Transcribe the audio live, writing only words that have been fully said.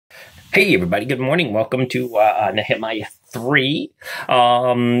Hey everybody, good morning. Welcome to Nehemiah 3.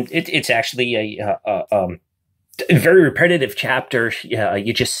 It's actually a very repetitive chapter.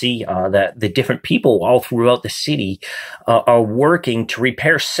 You just see that the different people all throughout the city are working to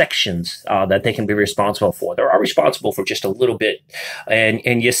repair sections that they can be responsible for. They're all responsible for just a little bit.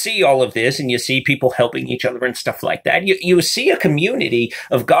 And you see all of this, and you see people helping each other and stuff like that. You see a community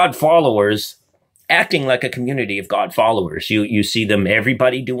of God followers acting like a community of God followers. You see them,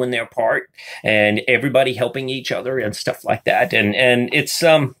 everybody doing their part and everybody helping each other and stuff like that. And it's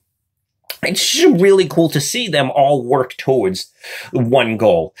just really cool to see them all work towards one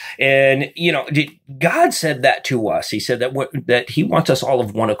goal. And, God said that to us. He said that he wants us all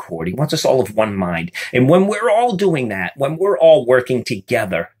of one accord. He wants us all of one mind. And when we're all doing that, when we're all working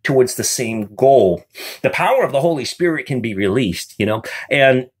together towards the same goal, the power of the Holy Spirit can be released,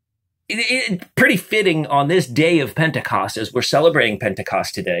 and it's pretty fitting on this day of Pentecost, as we're celebrating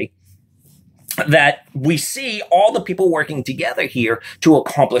Pentecost today, that we see all the people working together here to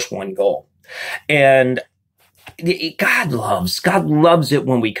accomplish one goal. And God loves it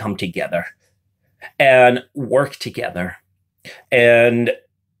when we come together and work together and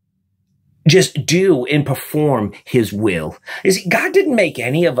just do and perform his will. You see, God didn't make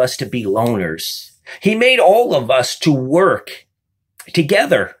any of us to be loners. He made all of us to work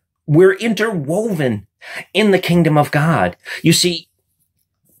together. We're interwoven in the kingdom of God. You see,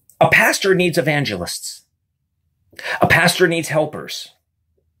 a pastor needs evangelists. A pastor needs helpers.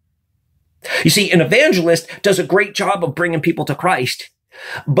 You see, an evangelist does a great job of bringing people to Christ,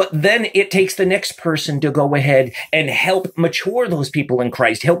 but then it takes the next person to go ahead and help mature those people in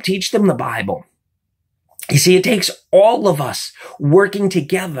Christ, help teach them the Bible. You see, it takes all of us working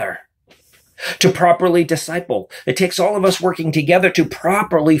together to properly disciple. It takes all of us working together to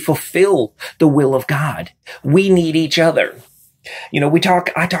properly fulfill the will of God. We need each other.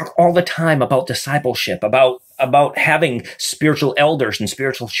 I talk all the time about discipleship, about having spiritual elders and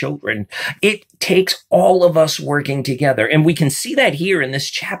spiritual children. It takes all of us working together. And we can see that here in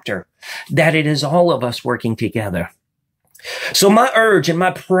this chapter, that it is all of us working together. So my urge and my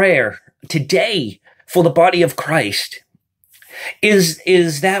prayer today for the body of Christ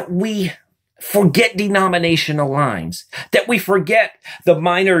is that we forget denominational lines, that we forget the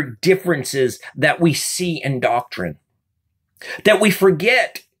minor differences that we see in doctrine, that we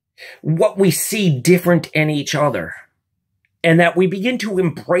forget what we see different in each other, and that we begin to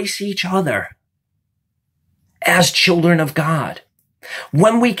embrace each other as children of God.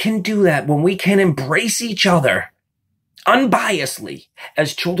 When we can do that, when we can embrace each other unbiasedly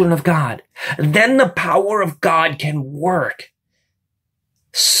as children of God, then the power of God can work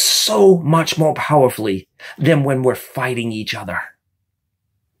so much more powerfully than when we're fighting each other.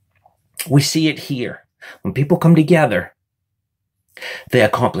 We see it here. When people come together, they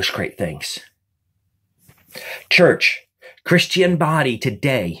accomplish great things. Church, Christian body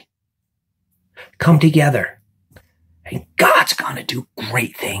today, come together, and God's gonna do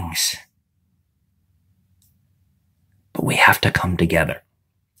great things. But we have to come together.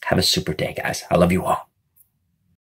 Have a super day, guys. I love you all.